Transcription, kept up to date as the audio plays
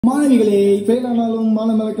மாணவிகளே, fail ஆனாலும்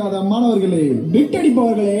மானமறக்காத மாணவர்களே, bit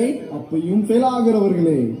அடிப்பவர்களே, அப்பையும் ஃபெயில்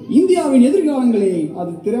ஆகிறவர்களே, இந்தியாவின் எதிர்காலங்களே,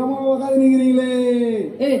 அது திறமாக நினைக்கிறீங்களே.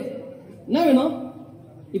 ஏய், என்ன வேணும்?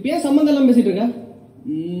 இப்ப ஏன் சம்பந்தம் எல்லாம் பேசிட்டு இருக்க?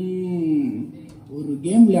 ஒரு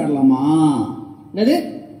கேம் விளையாடலாமா? என்னது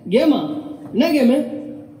கேமா? என்ன கேமு?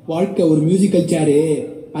 வாழ்க்கை ஒரு மியூசிக்கல் சேரு,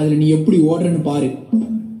 அதுல நீ எப்படி ஓடுறன்னு பாரு.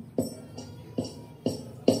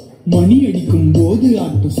 மணி அடிக்கும் போது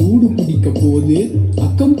ஆட்டம் சூடு பிடிக்க போது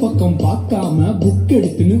அக்கம் பக்கம் பார்க்காம புக்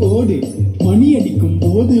எடுத்துன்னு ஓடு. மணி அடிக்கும்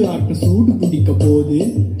போது ஆட்டம் சூடு பிடிக்க போது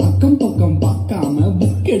அக்கம் பக்கம் பார்க்காம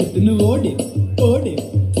புக் எடுத்துன்னு ஓடு. ஓடு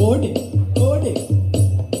ஓடு ஓடு.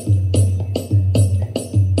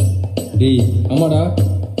 டேய் ஆமாடா,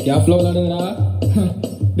 கேப்ல விளையாடுங்கடா.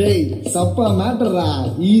 டேய் சப்பா மேட்டர்ரா,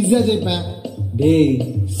 ஈஸியா ஜெயிப்பேன். டேய்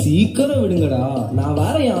சீக்கிரம் விடுங்கடா, நான்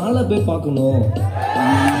வேற என் ஆளை போய் பார்க்கணும்.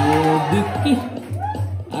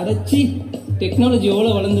 அடைச்சி டெக்னாலஜி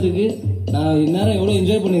எவ்வளவு வளர்ந்துருக்கு. நான் இந்நேரம் எவ்வளவு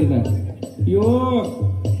என்ஜாய் பண்ணிருக்கேன். ஐயோ,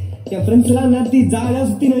 என் ஃப்ரெண்ட்ஸ் எல்லாம் நேரத்தி ஜாலியா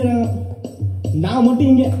சுத்தி நிற்கிறாங்க, நான்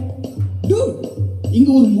மட்டும் இங்க. இங்க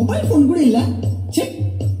ஒரு மொபைல் போன் கூட இல்ல.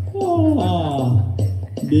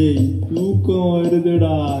 டேய் தூக்கம்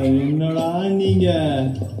வருதுடா, என்னடா நீங்க?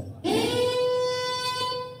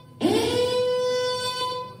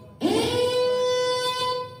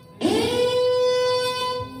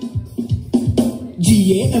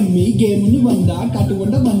 GEMCH கேம்னு வந்தா காட்டு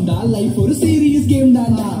கொண்ட வந்தா லைஃப் ஒரு சீரியஸ் கேம்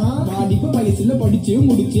தானா. வாடிப்ப வயசுல படிச்சு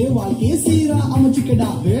முடிச்சு வாழ்க்கைய சீரா அமைச்சுக்கடா.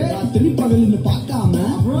 ராத்திரி பகல்னு பார்க்காம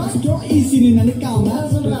ஈஸின்னு நினைக்காம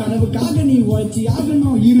கனவுக்காக நீ உழைச்சி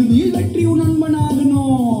ஆகணும். இறுதியில் வெற்றி நண்பன் ஆகணும்.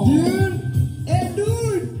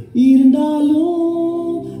 இருந்தாலும்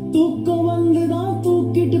தூக்கம் வந்துதான்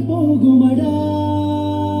தூக்கிட்டு போகுமடா.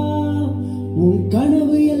 உன்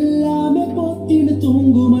கனவு எல்லாமே போத்தின்னு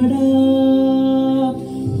தூங்குமடா.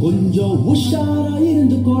 கொஞ்சம் உஷாரா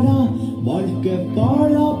இருந்து கோடா, வாழ்க்கை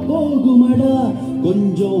பாழா போகுமடா.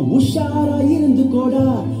 கொஞ்சம் உஷாரா இருந்து கோடா,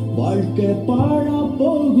 வாழ்க்கை பாழா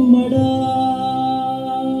போகுமடா.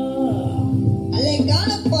 அழகான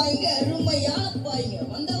பாய்ங்க, அருமையான பாய்ங்க,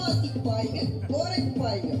 வந்தவாசி பாய்ங்க, கோரை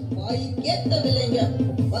பாய்ங்க, பாய்க்கேத்த விலைங்க,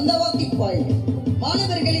 வந்தவாசி பாய்ங்க.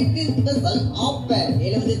 மாணவர்களுக்கு ஸ்பெஷல் ஆஃபர்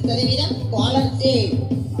 70% ஸ்காலர்ஷிப்.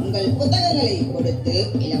 உங்கள் புத்தகங்களை கொடுத்து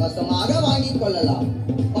இலவசமாக வாங்கிக் கொள்ளலாம்.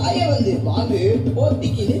 பாய வந்து வாங்கு,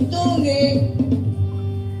 போட்டிக்கு தூங்கு.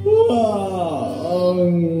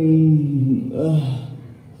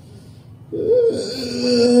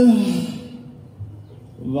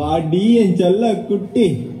 வாடி என் செல்ல குட்டி,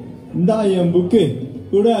 இந்தா என் புக்கு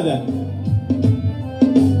கூடாத.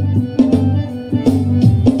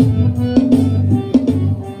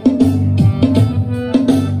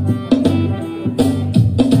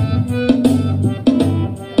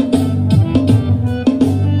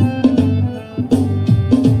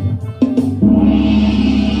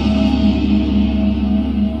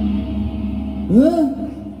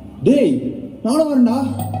 டேய் நானும் வரேன்டா,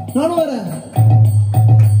 நானும் வரேன்.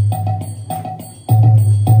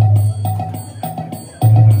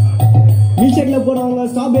 மில்க்ஷேக்ல போடுறவங்க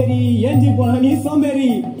ஸ்ட்ராபெரி, ஏஞ்சி போனா நீ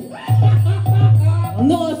சோம்பேறி.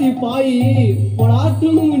 வந்தவாசி பாய் போடா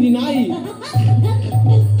தூங்கு மூஞ்சி நாய்.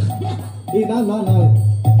 நான்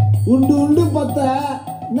உண்டு உண்டு பத்த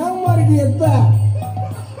நம்ம இருக்கு எத்த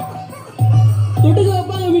தொட்டுக்க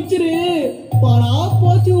வைப்பாங்க மிச்சரு. பாடா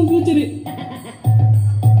போச்சு உன் ஃபியூச்சரு.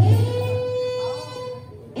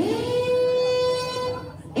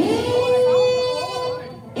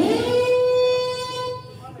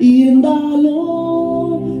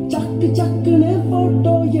 இருந்தாலும் சக்கு சக்குன்னு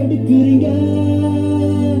போட்டோ எடுக்கிறீங்க.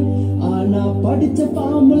 ஆனா படிச்ச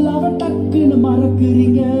ஃபார்முலாவை டக்குன்னு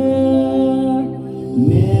மறக்கிறீங்க.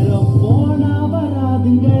 நேரம் போனா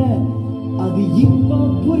வராதுங்க, அது இப்ப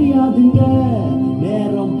புரியாதுங்க.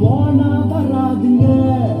 நேரம் போனா வராதுங்க,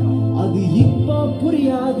 அது இப்ப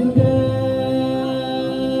புரியாதுங்க.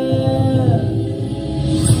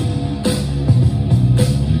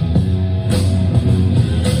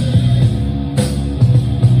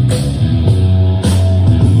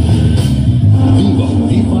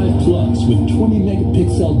 With 20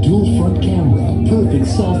 megapixel dual front camera, perfect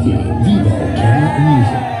selfie, Vivo camera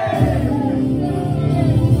music.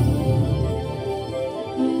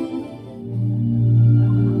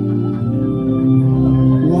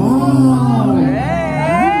 Wow!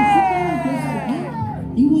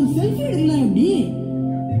 இங்க ஒரு செல்ஃபி எடுக்கலாம் எப்படி?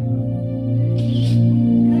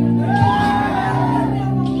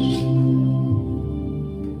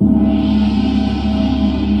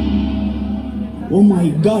 Oh my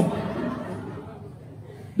god!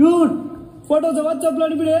 Dude, photos வாட்ஸ்அப்ல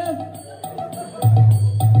அனுப்பிடு.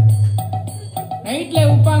 நைட்ல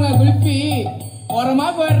உப்பாங்க குல்பி ஓரமா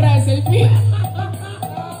போயிடுற செல்ஃபி.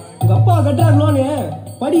 உங்க அப்பா கட்டுறாரு லோனு,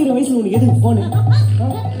 படிக்கிற வயசுல உனக்கு எதுக்கு போனு?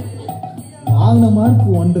 வாங்கின மார்க்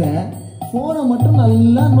 1.5, போனை மட்டும்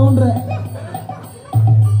நல்லா நோன்ற.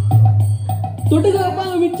 தொட்டுக்க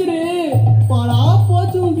வைப்பாங்க மிச்சரு, பாடா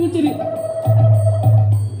போச்சு உன் ஃபியூச்சரு.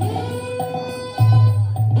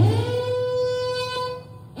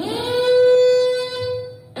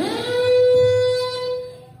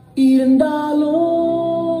 இருந்தாலும்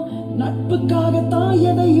நட்புக்காகத்தான்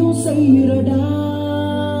எதையும் செய்யறடா.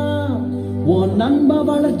 உன் நண்ப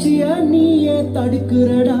வளர்ச்சிய நீயே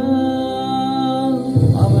தடுக்கிறடா.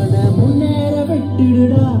 அவனை முன்னேற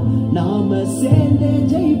விட்டுடுடா, நாம சேர்ந்தே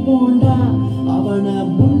ஜெயிப்போண்டா. அவனை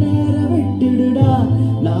முன்னேற விட்டுடுடா,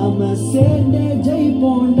 நாம சேர்ந்தே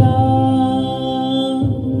ஜெயிப்போண்டா.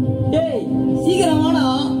 டேய் சீக்கிரம் வாடா,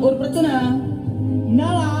 ஒரு பிரச்சனை.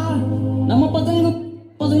 என்னடா? நம்ம பசங்க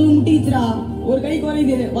முட்டிச்சுடா, ஒரு கை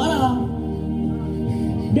குறையுது, வாடா.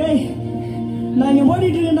 டேய் நான் இங்க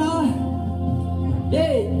ஓடிட்டு இருக்கேன்டா.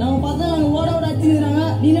 டேய் நம்ம பசங்க அங்க ஓட அடிச்சுக்கிறாங்க,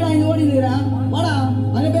 நீ என்னடா இங்க ஓடி இருக்கிறான்? வாடா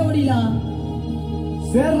அங்க போய் ஓடிடலாம்.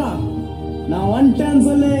 சேர்றா, நான் வந்துட்டேன்னு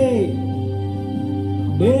சொல்லு.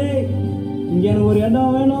 டேய் இங்க எனக்கு ஒரு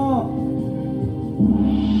இடம் வேணும்.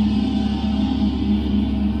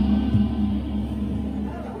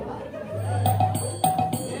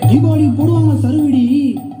 தீபாவளி போடுவாங்க சருவடி,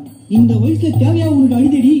 இந்த வயசுல தேவையா உனக்கு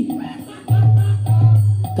அழுதடி.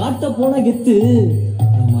 காட்ட போன கெத்து,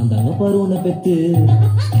 நம்ம தாங்க பாரு உன்னை பெத்து.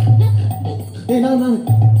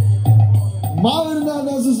 மாவு இருந்தா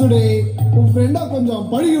தான் சுசுடே, உன் ஃப்ரெண்டா கொஞ்சம்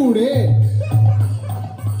பழகி விடு.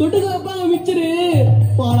 தொட்டுக்க வைப்பாங்க மிச்சரு,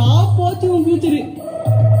 பாடா போச்சு உன் ஃபியூச்சரு.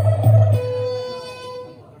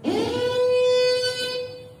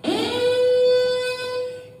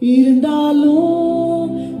 இருந்தாலும்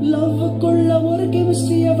லவ்வுக்குள்ள ஒரு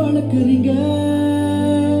கெமிஸ்ட்ரிய வளர்க்குறீங்க.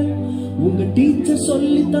 உங்க டீச்சர்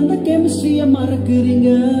சொல்லி தந்த கெமிஸ்ட்ரிய மறக்குறீங்க.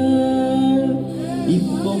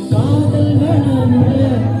 இப்போ காதல் வேணாமுங்க,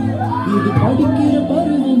 இது படிக்கிற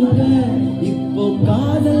பருவமுங்க. இப்போ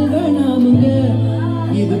காதல் வேணாமுங்க,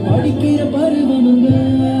 இது படிக்கிற பருவமுங்க.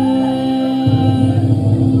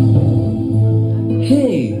 ஹே,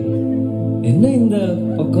 என்ன இந்த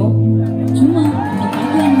பக்கம்? சும்மா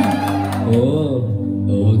ஓ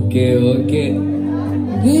ஓகே ஓகே.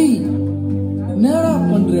 டேய் என்னடா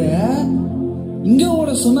பண்ற? இங்க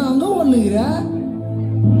ஓட சொன்னா அங்க ஓடுகிற.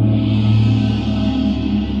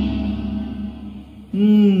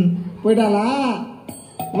 போயிட்டாளா?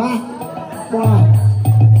 வா போலாம்.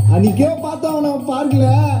 அன்னைக்கே பார்த்தவன பார்க்கல,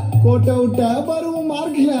 கோட்டை விட்ட பருவம்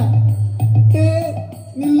மார்க்கல.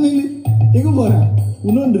 நில்லு நில்லு, எங்க போற?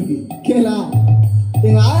 இன்னொன்று இருக்கு கேளா.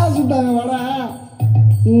 எங்க ஆயா சுட்டாங்க வட,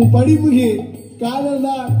 உன் படிப்புக்கு காதல்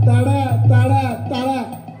தான் தட தட தட.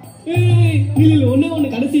 இல்ல ஒண்ணு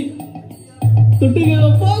கடைசி. தொட்டுக்க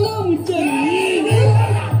போங்க மிச்சரு.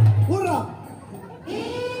 போடுறா.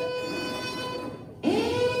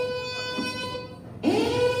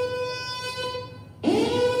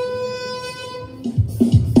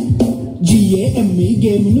 GEMCH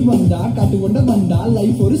கேம்னு வந்தா கட்டுக்கொண்ட வந்தா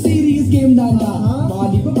லைஃப் ஒரு சீரியஸ் கேம் தானா.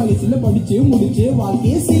 வாலிப வயசுல படிச்சு முடிச்சு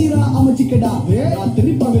வாழ்க்கைய சீரா அமைச்சுக்கடா.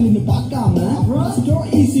 ராத்திரி பகல்னு பார்க்காம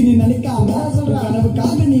ஈஸின்னு நினைக்காம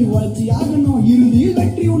கனவுக்காக நீ உழைச்சி ஆகணும். இறுதியில்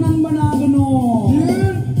வெற்றி உன் நண்பனாகணும்.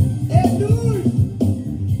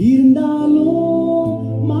 இருந்தாலும்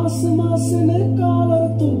மாசுன்னு காலரை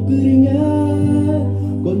தூக்குறீங்க.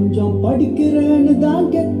 கொஞ்சம் படிக்கிறேன்னு தான்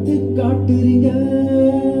கெத்து காட்டுறீங்க.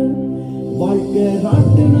 வாழ்க்கை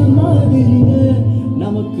ராட்டுன மாதிரிங்க,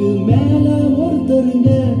 நமக்கு மேல ஒருத்தருங்க.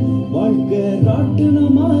 வாழ்க்கை ராட்டுன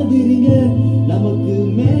மாதிரிங்க, நமக்கு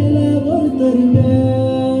மேல ஒருத்தருங்க.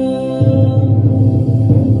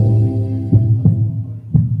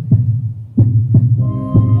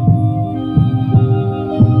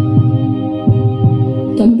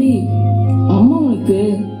 தம்பி, அம்மா உனக்கு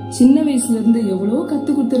சின்ன வயசுல இருந்து எவ்வளவு கத்து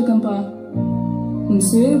கொடுத்திருக்கேன்பா. உன்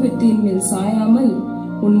சுயபக்தியின் மேல் சாயாமல்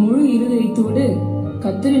உன் முழு இருதயத்தோடு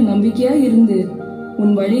கர்த்தரில் நம்பிக்கையா இருந்து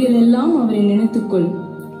உன் வழிகள் எல்லாம் அவரை நினைத்துக்கொள்.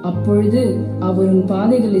 அப்பொழுது அவர் உன்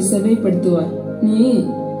பாதைகளை செவைப்படுத்துவார். நீ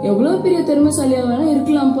எவ்வளவு பெரிய திறமைசாலியா வேணா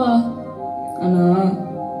இருக்கலாம்ப்பா, ஆனா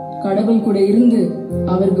கடவுள் கூட இருந்து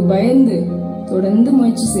அவருக்கு பயந்து தொடர்ந்து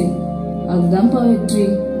முயற்சி செய். அதுதான்ப்பா வெற்றி.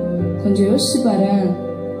 கொஞ்சம் யோசிச்சு பாரு.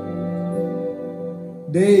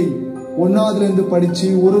 டேய் 1ஆவதுல இருந்து படிச்சு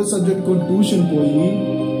ஒரு சப்ஜெக்ட்க்கும் டியூஷன் போய்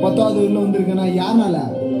 10ஆவது வரையில வந்திருக்கேன்னா யாருனால?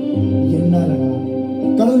 என்னாலடா.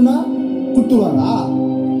 கடவுள்னா குத்துவாரா?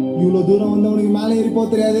 இவ்வளவு தூரம் வந்து அவனுக்கு மேலே ஏறி போக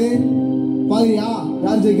தெரியாது. பாருயா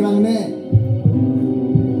யார் ஜெயிக்கிறாங்கன்னு.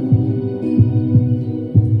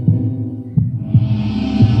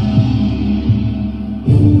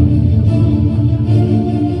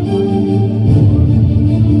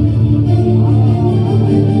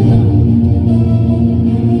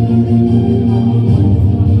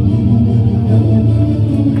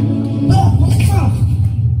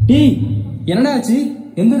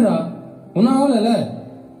 ஒன்னும் ஆகல.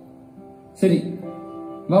 சரி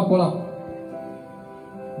வா போலாம்.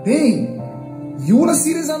 டேய், இவ்வளவு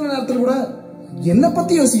சீரியஸான நேரத்துல கூட என்ன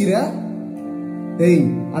பத்தி யோசிக்கிற? டேய்,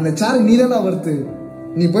 அந்த சேர் நீதான் வருது.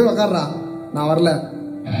 நீ போய் உக்காடுறா, நான் வரல.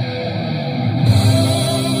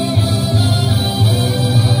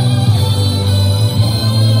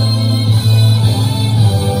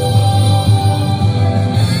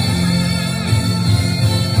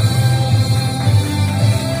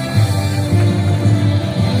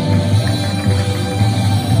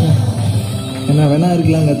 என்ன வேணா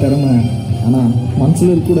இருக்கலாங்க திறமை, ஆனா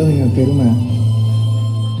மனசுல இருக்க கூடாதுங்க பெருமை.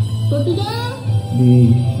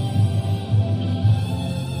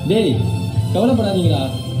 டேய் கவலைப்படாதீங்களா,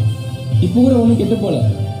 இப்போ கூட ஒன்றும் கெட்டு போல.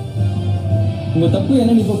 உங்க தப்பு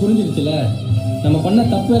என்னன்னு இப்போ புரிஞ்சிருச்சுல. நம்ம பண்ண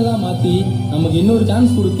தப்பு எல்லாம் மாத்தி நமக்கு இன்னொரு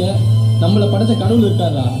சான்ஸ் கொடுக்க நம்மளை படைச்ச கடவுள்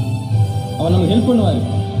இருக்காரா, அவன் நமக்கு ஹெல்ப் பண்ணுவாரு.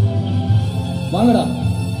 வாங்கடா,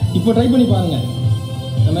 இப்போ ட்ரை பண்ணி பாருங்க,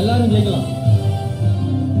 நம்ம எல்லாரும் ஜெயிக்கலாம்.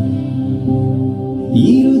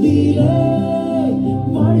 இறுதியிலே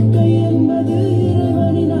வாழ்க்கை என்பது